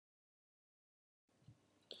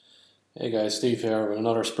Hey guys, Steve here with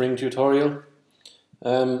another Spring tutorial.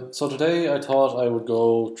 So today I thought I would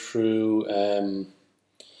go through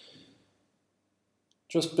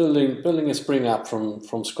just building a Spring app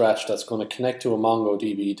from scratch that's going to connect to a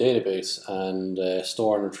MongoDB database and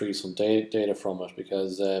store and retrieve some data from it,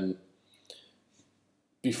 because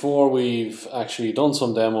before we've actually done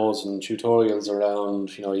some demos and tutorials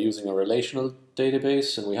around using a relational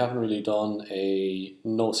database, and we haven't really done a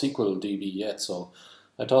NoSQL DB yet. So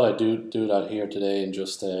I thought I'd do that here today and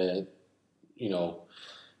just see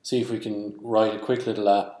if we can write a quick little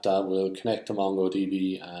app that will connect to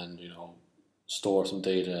MongoDB and store some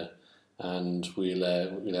data, and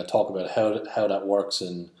we'll talk about how that works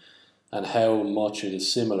and how much it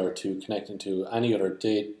is similar to connecting to any other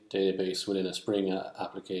database within a Spring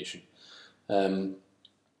application. So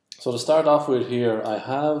to start off with here, I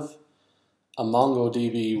have a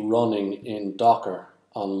MongoDB running in Docker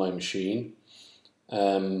on my machine.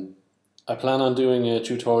 I plan on doing a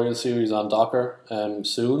tutorial series on Docker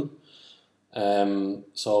soon.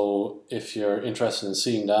 So if you're interested in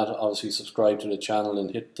seeing that, obviously subscribe to the channel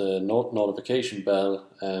and hit the notification bell,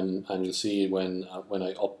 and you'll see when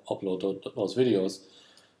I upload those videos.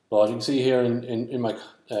 But you can see here in my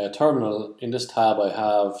terminal, in this tab, I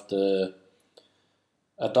have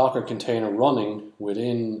a Docker container running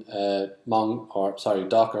within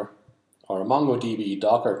Docker, or a MongoDB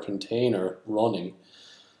Docker container running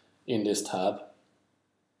in this tab.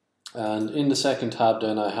 And in the second tab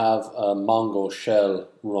then I have a Mongo shell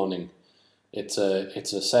running. It's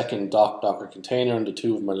a second Docker container, and the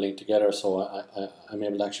two of them are linked together, so I'm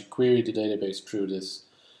able to actually query the database through this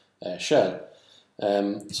shell.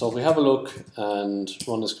 So if we have a look and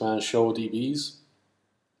run this command show DBs,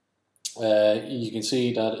 you can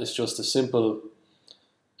see that it's just a simple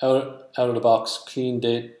out of the box clean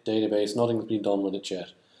database. Nothing's been done with it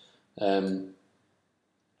yet.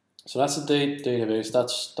 So that's the database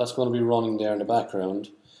that's going to be running there in the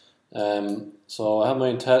background. So I have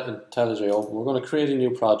my IntelliJ open. We're going to create a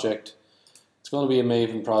new project. It's going to be a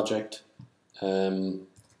Maven project.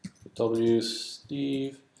 W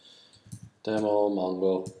Steve demo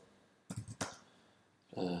Mongo.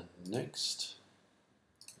 And next,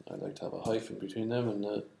 I'd like to have a hyphen between them and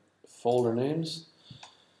the folder names.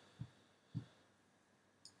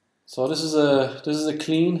 So this is a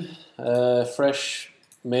clean, fresh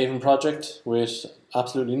Maven project with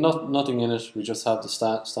absolutely nothing in it. We just have the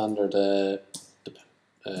standard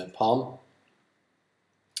POM.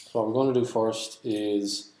 So what we're going to do first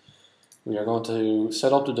is we are going to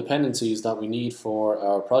set up the dependencies that we need for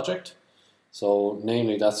our project. So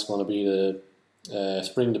namely, that's going to be the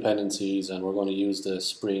Spring dependencies, and we're going to use the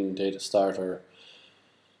Spring Data Starter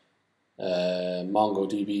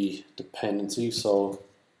MongoDB dependency. So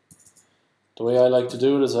the way I like to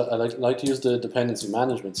do it is I like to use the dependency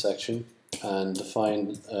management section and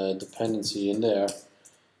define a dependency in there,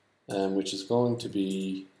 which is going to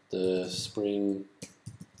be the Spring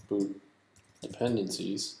Boot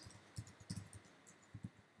dependencies,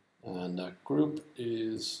 and that group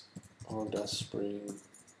is Spring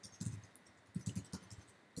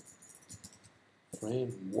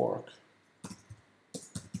framework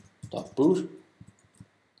 .boot.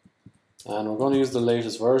 And we're going to use the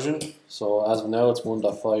latest version. So as of now, it's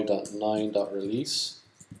 1.5.9.release.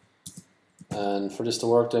 And for this to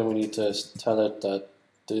work, then we need to tell it that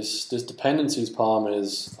this dependencies POM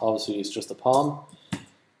is obviously it's just a POM,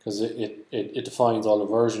 because it defines all the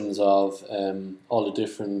versions of all the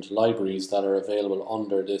different libraries that are available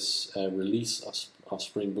under this release of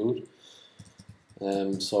Spring Boot.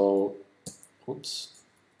 So,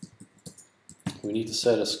 we need to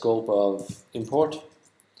set a scope of import,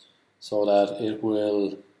 so that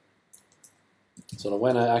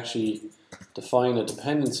when I actually define a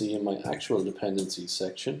dependency in my actual dependencies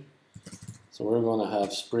section, so we're going to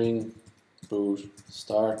have Spring Boot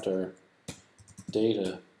Starter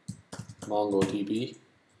Data MongoDB.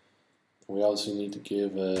 We obviously need to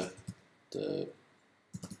give the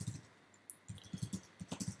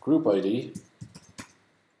group ID,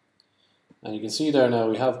 and you can see there now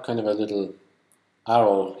we have kind of a little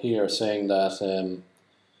arrow here saying that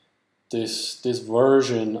this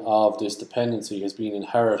version of this dependency has been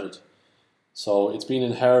inherited. So it's been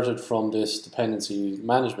inherited from this dependency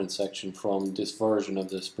management section, from this version of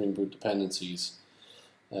the Spring Boot dependencies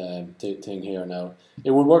thing here now.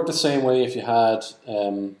 It would work the same way if you had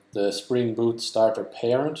the Spring Boot starter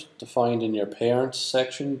parent defined in your parent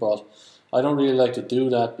section, but I don't really like to do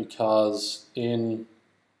that, because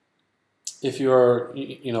if you're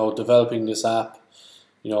developing this app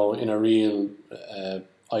in a real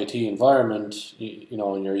IT environment,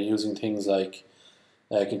 and you're using things like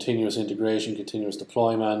continuous integration, continuous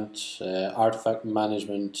deployment, artifact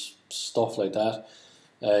management, stuff like that.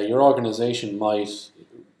 Your organization might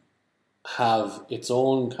have its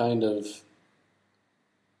own kind of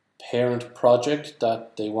parent project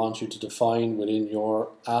that they want you to define within your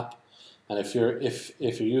app, and if you're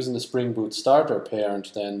using the Spring Boot starter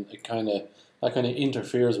parent, then that kind of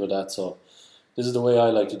interferes with that. So this is the way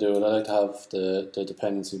I like to do it. I like to have the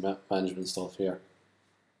dependency management stuff here.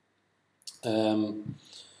 So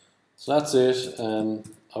that's it.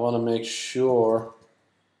 I want to make sure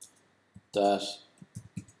that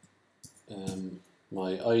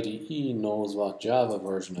my IDE knows what Java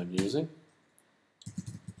version I'm using.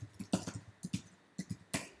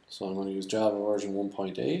 So I'm going to use Java version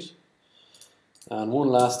 1.8. And one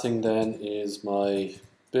last thing then is my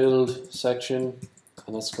build section,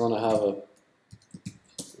 and it's going to have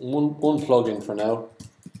one plugin for now.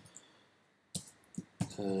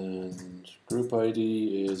 And group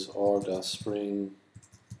ID is org.spring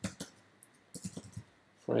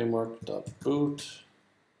framework.boot.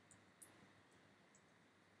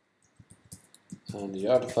 And the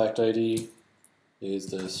artifact ID is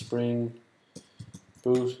the Spring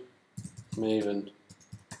Boot Maven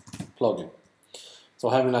plugin. So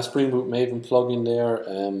having that Spring Boot Maven plugin there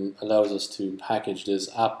allows us to package this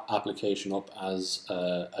application up as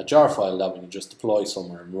a jar file that we can just deploy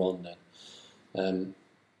somewhere and run then.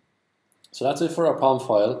 So that's it for our POM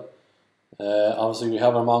file. Obviously we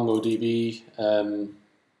have our MongoDB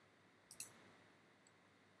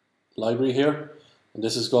library here, and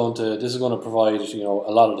this is going to provide, you know,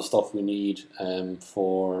 a lot of the stuff we need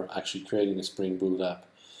for actually creating a Spring Boot app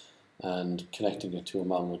and connecting it to a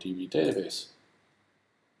MongoDB database.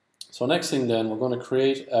 So next thing then, we're going to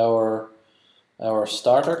create our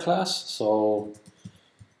starter class. So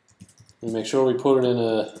we make sure we put it in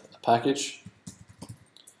a package,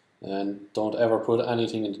 and don't ever put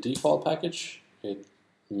anything in the default package. It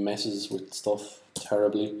messes with stuff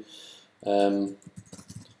terribly.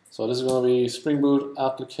 So this is going to be Spring Boot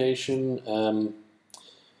application. I'm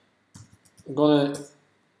going to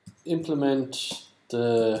implement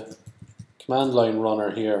the command line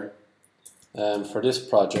runner here for this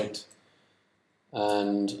project,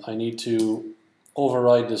 and I need to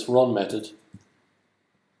override this run method.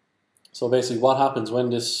 So basically what happens when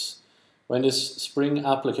this Spring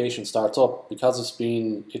application starts up, because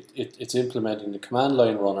it's implementing the command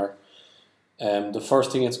line runner, the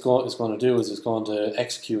first thing it's going to do is it's going to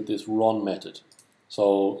execute this run method.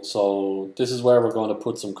 So this is where we're going to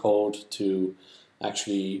put some code to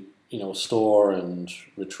actually, you know, store and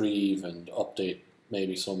retrieve and update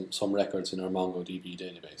maybe some records in our MongoDB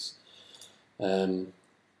database.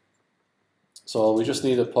 So we just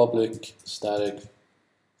need a public static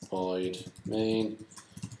void main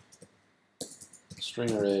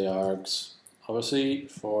string array args, obviously,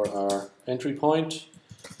 for our entry point,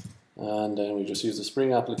 and then we just use the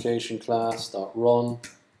Spring application class dot run,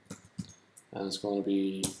 and it's going to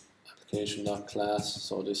be application dot class,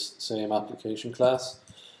 so this same application class,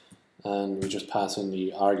 and we just pass in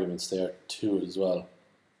the arguments there to it as well.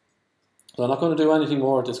 So I'm not going to do anything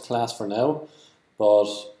more with this class for now, but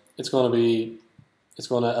it's going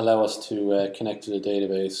to allow us to connect to the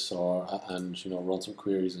database and, you know, run some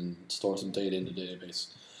queries and store some data in the database.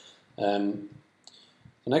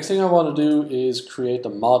 The next thing I want to do is create the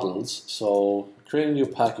models. So create a new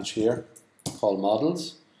package here called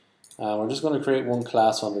models, and we're just going to create one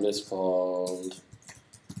class under this called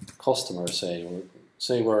customer. Say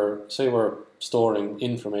we're storing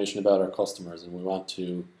information about our customers, and we want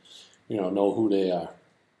to, you know who they are.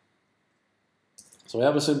 So we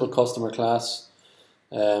have a simple customer class.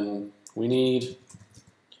 We need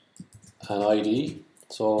an ID.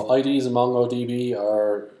 So IDs in MongoDB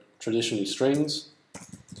are traditionally strings.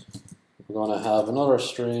 We're going to have another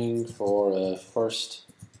string for a first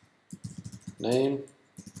name.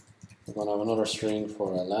 We're going to have another string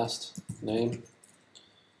for a last name.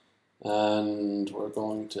 And we're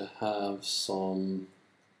going to have some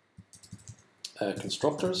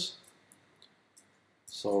constructors.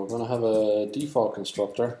 So we're going to have a default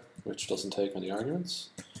constructor which doesn't take any arguments.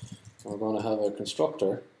 And we're going to have a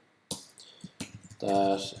constructor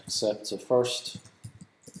that accepts a first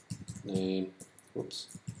name,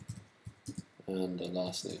 and a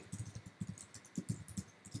last name.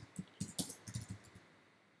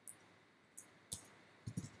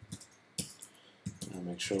 And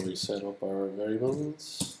make sure we set up our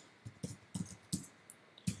variables.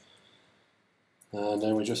 And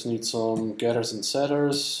then we just need some getters and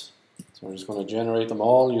setters. So we're just going to generate them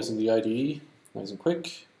all using the IDE, nice and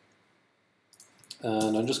quick.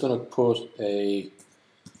 And I'm just going to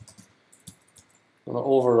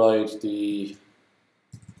override the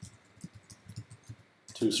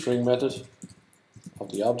toString method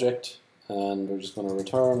of the object, and we're just going to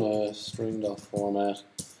return a string.format.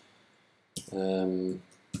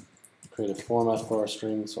 Create a format for our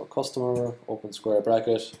string, so customer, open square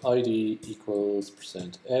bracket, ID equals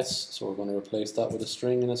 %s, so we're going to replace that with a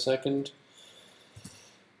string in a second.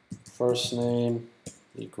 First name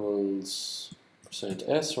equals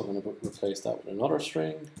 %s, we're going to replace that with another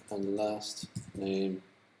string, and last name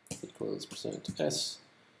equals %s.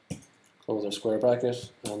 Close our square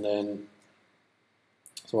bracket, and then,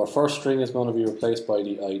 so our first string is going to be replaced by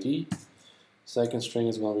the ID. Second string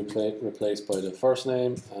is going to be replaced by the first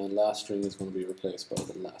name, and last string is going to be replaced by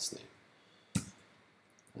the last name.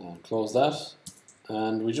 And close that.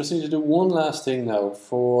 And we just need to do one last thing now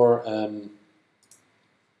for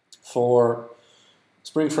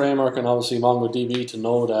Spring Framework and obviously MongoDB to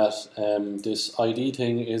know that this ID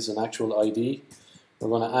thing is an actual ID. We're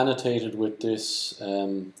going to annotate it with this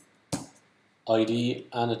ID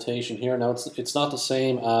annotation here. Now it's not the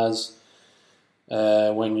same as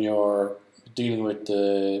when you're dealing with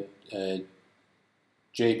the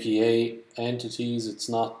JPA entities. It's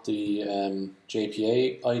not the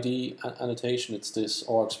JPA ID annotation, it's this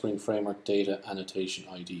org Spring Framework data annotation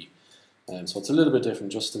ID. So it's a little bit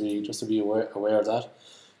different, just to be aware of that.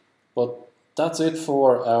 But that's it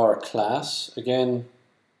for our class. Again,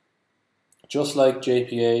 just like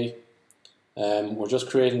JPA, we're just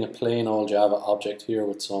creating a plain old Java object here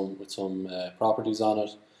with some properties on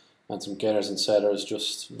it, and some getters and setters,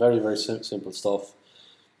 just very simple stuff.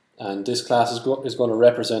 And this class is going to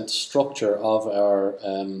represent the structure of our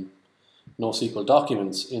NoSQL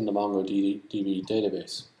documents in the MongoDB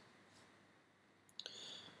database.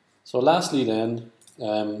 So lastly then,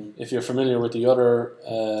 if you're familiar with the other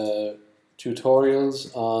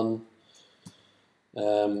tutorials on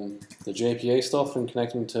the JPA stuff and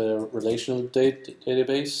connecting to relational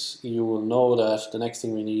database, you will know that the next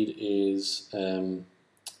thing we need is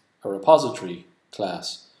a repository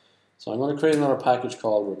class. So I'm going to create another package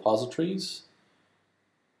called repositories,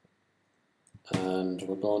 and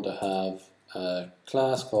we're going to have a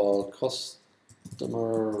class called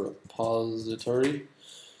customer repository,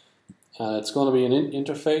 and it's going to be an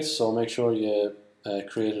interface, so make sure you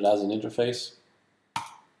create it as an interface.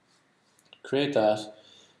 Create that,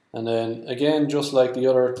 and then again, just like the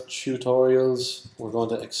other tutorials, we're going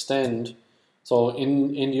to extend. So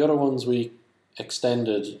in the other ones we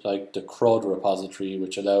extended like the CRUD repository,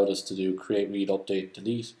 which allowed us to do create, read, update,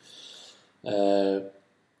 delete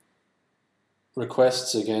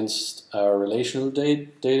requests against our relational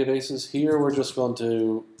databases. Here we're just going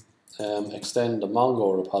to extend the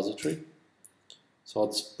Mongo repository. So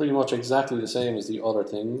it's pretty much exactly the same as the other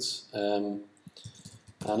things. And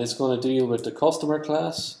it's going to deal with the customer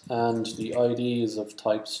class and the IDs of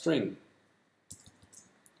type string.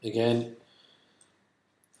 Again,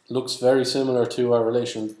 looks very similar to our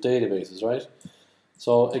relational databases, right?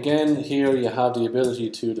 So again, here you have the ability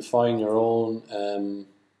to define your own.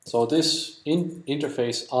 So this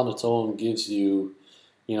interface on its own gives you,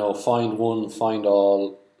 find one, find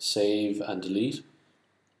all, save, and delete.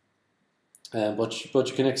 But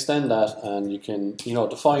you can extend that, and you can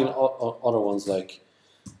define other ones like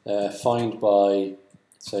find by,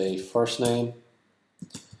 say, first name,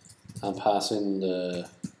 and pass in the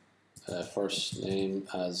first name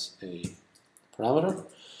as a parameter,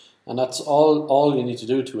 and that's all you need to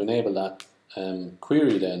do to enable that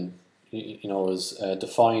query. Then is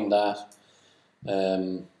define that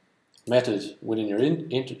method within your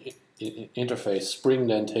interface. Spring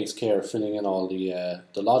then takes care of filling in all the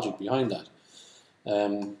logic behind that.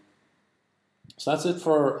 So that's it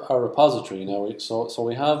for our repository. Now so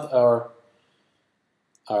we have our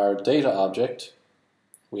data object,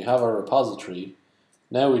 we have our repository.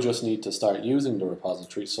 Now we just need to start using the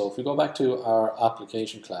repository. So if we go back to our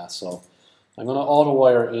application class, so I'm going to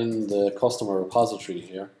auto-wire in the customer repository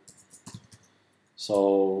here.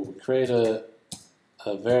 So we create a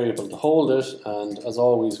variable to hold it, and as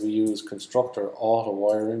always we use constructor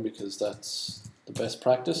auto-wiring because that's the best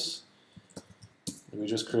practice. And we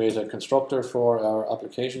just create a constructor for our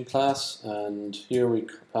application class, and here we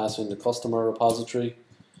pass in the customer repository,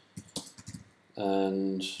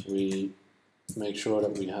 and we make sure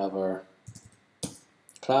that we have our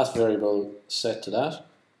class variable set to that.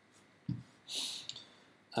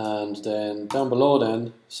 And then down below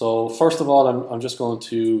then, so first of all I'm just going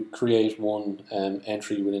to create one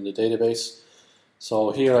entry within the database.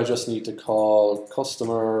 So here I just need to call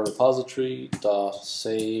customer repository dot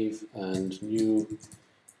save and new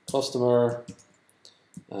customer,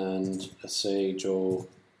 and say Joe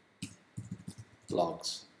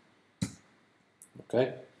logs.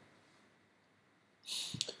 Okay.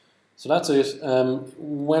 So that's it.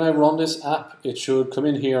 When I run this app, it should come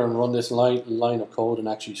in here and run this line of code and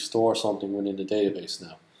actually store something within the database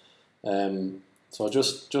now. So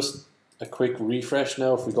just a quick refresh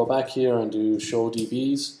now. If we go back here and do show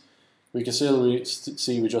DBs, we can still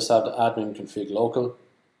see we just have the admin config local.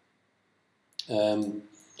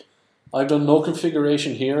 I've done no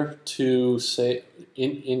configuration here to say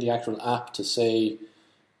in the actual app to say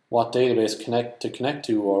what database to connect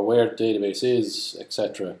to or where the database is,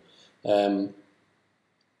 etc.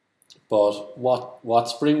 But what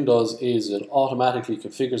Spring does is it automatically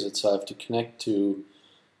configures itself to connect to,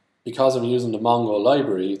 because I'm using the Mongo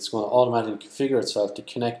library, it's going to automatically configure itself to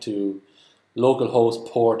connect to localhost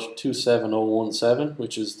port 27017,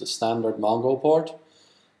 which is the standard Mongo port.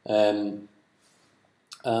 And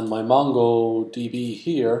my MongoDB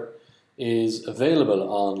here is available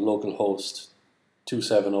on localhost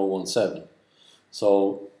 27017.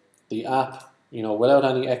 So the app, without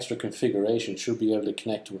any extra configuration, should be able to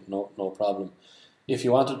connect to it no problem. If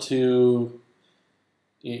you wanted to,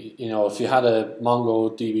 if you had a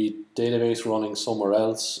MongoDB database running somewhere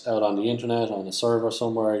else out on the internet, on a server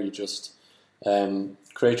somewhere, you just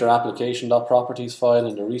create your application.properties file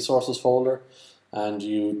in the resources folder, and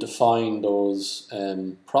you define those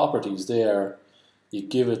properties there. You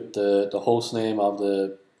give it the host name of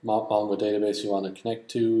the Mongo database you want to connect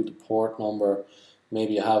to, the port number.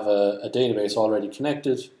 Maybe you have a database already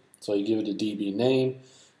connected, so you give it a DB name,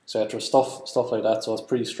 etc. Stuff like that. So it's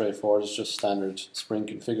pretty straightforward. It's just standard Spring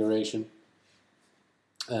configuration.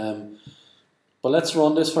 But let's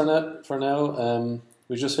run this for now.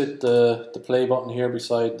 We just hit the play button here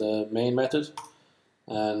beside the main method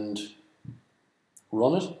and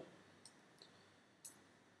run it.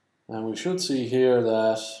 And we should see here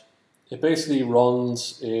that it basically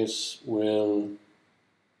runs, it will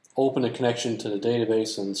open a connection to the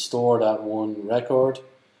database and store that one record,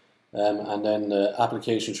 and then the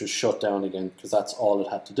application should shut down again because that's all it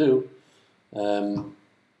had to do.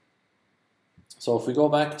 So if we go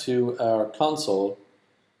back to our console,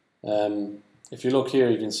 if you look here,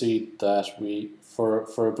 you can see that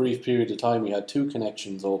for a brief period of time, we had two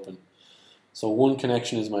connections open. So one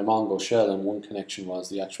connection is my Mongo shell and one connection was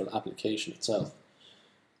the actual application itself.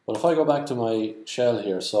 But if I go back to my shell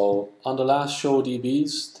here, so on the last show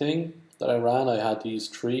DBs thing that I ran, I had these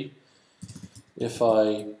three. If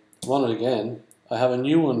I run it again, I have a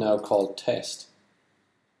new one now called test.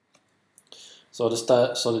 So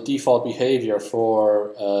the default behavior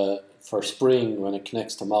for Spring when it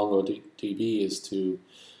connects to MongoDB is to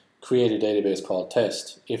create a database called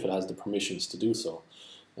test if it has the permissions to do so,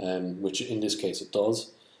 which in this case it does.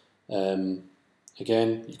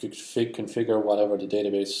 Again, you could configure whatever the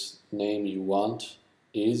database name you want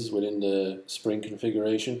is within the Spring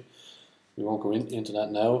configuration. We won't go into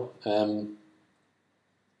that now.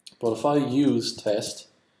 But if I use test,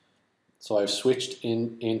 so I've switched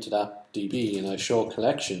into that DB and I show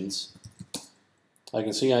collections, I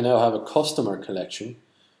can see I now have a customer collection.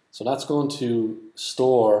 So that's going to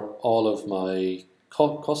store all of my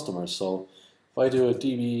customers. So if I do a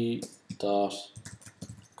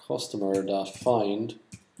db.customer.find,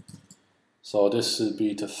 so this would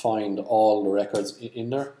be to find all the records in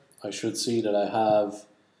there. I should see that I have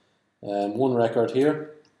one record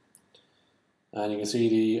here, and you can see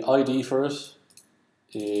the ID for it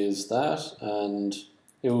is that, and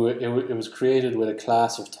it was created with a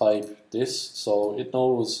class of type this, so it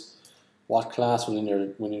knows what class within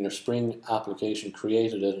your Spring application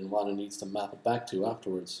created it and what it needs to map it back to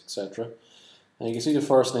afterwards, etc. And you can see the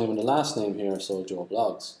first name and the last name here, so Joe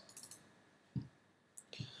Blogs.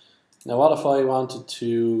 Now what if I wanted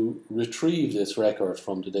to retrieve this record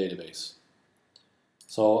from the database?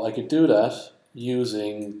 So I could do that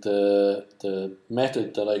using the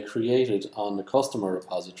method that I created on the customer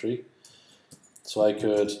repository. So I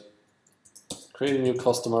could create a new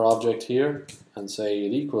customer object here and say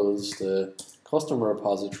it equals the customer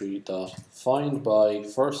repository dot find by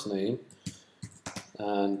first name,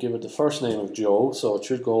 and give it the first name of Joe, so it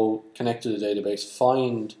should go connect to the database,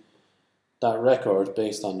 find that record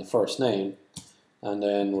based on the first name, and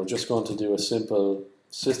then we're just going to do a simple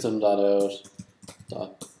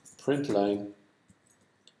system.out.println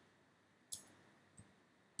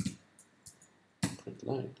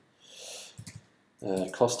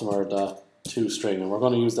customer.toString, and we're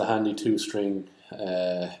going to use the handy toString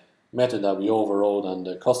method that we overrode on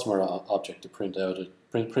the customer object to print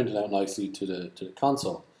it out nicely to the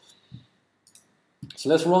console. So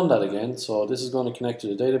let's run that again. So this is going to connect to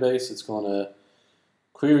the database. It's going to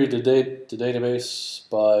query the database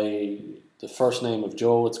by the first name of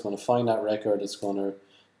Joe. It's going to find that record. It's going to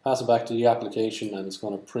pass it back to the application, and it's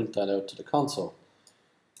going to print that out to the console.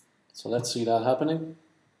 So let's see that happening.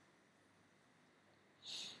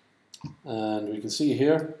 And we can see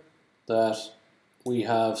here that we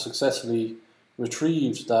have successfully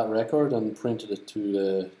retrieved that record and printed it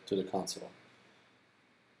to the console.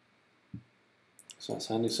 So that's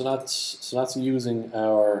handy. So that's using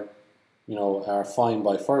our our find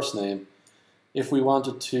by first name. If we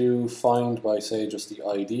wanted to find by, say, just the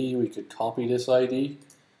ID, we could copy this ID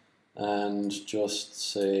and just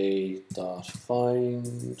say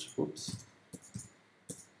 .find,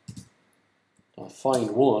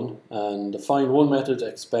 find one, and the find one method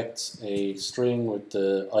expects a string with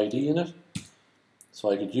the ID in it. So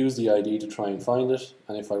I could use the ID to try and find it,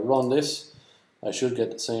 and if I run this, I should get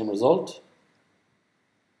the same result.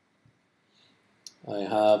 I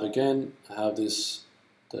have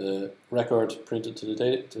the record printed to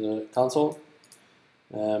the console,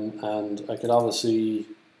 and I could obviously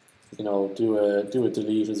do a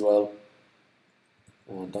delete as well,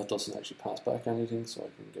 and that doesn't actually pass back anything, so I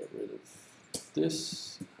can get rid of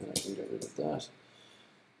this and I can get rid of that.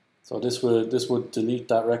 So this would delete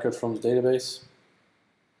that record from the database.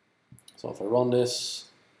 So if I run this,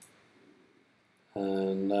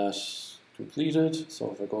 and that's completed.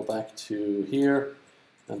 So if I go back to here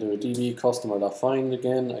and do a db customer.find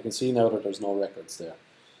again, I can see now that there's no records there.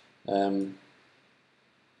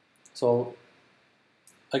 So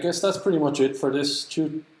I guess that's pretty much it for this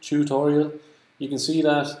tutorial. You can see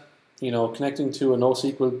that connecting to a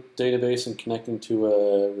NoSQL database and connecting to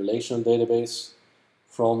a relational database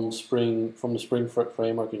from the Spring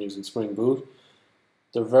framework and using Spring Boot,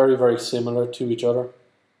 they're very, very similar to each other.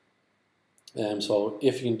 So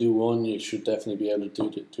if you can do one, you should definitely be able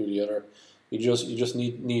to do the other. You just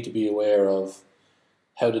need to be aware of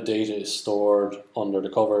how the data is stored under the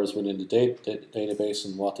covers within the database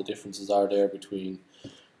and what the differences are there between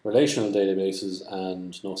relational databases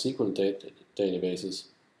and NoSQL databases.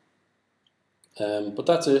 But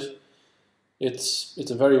that's it.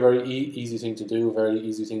 It's a very, very easy thing to do, very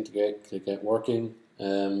easy thing to get working.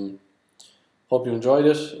 Hope you enjoyed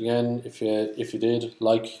it. Again, if you did,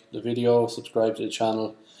 like the video, subscribe to the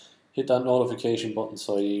channel, hit that notification button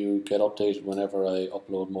so you get updated whenever I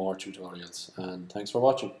upload more tutorials. And thanks for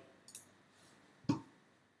watching.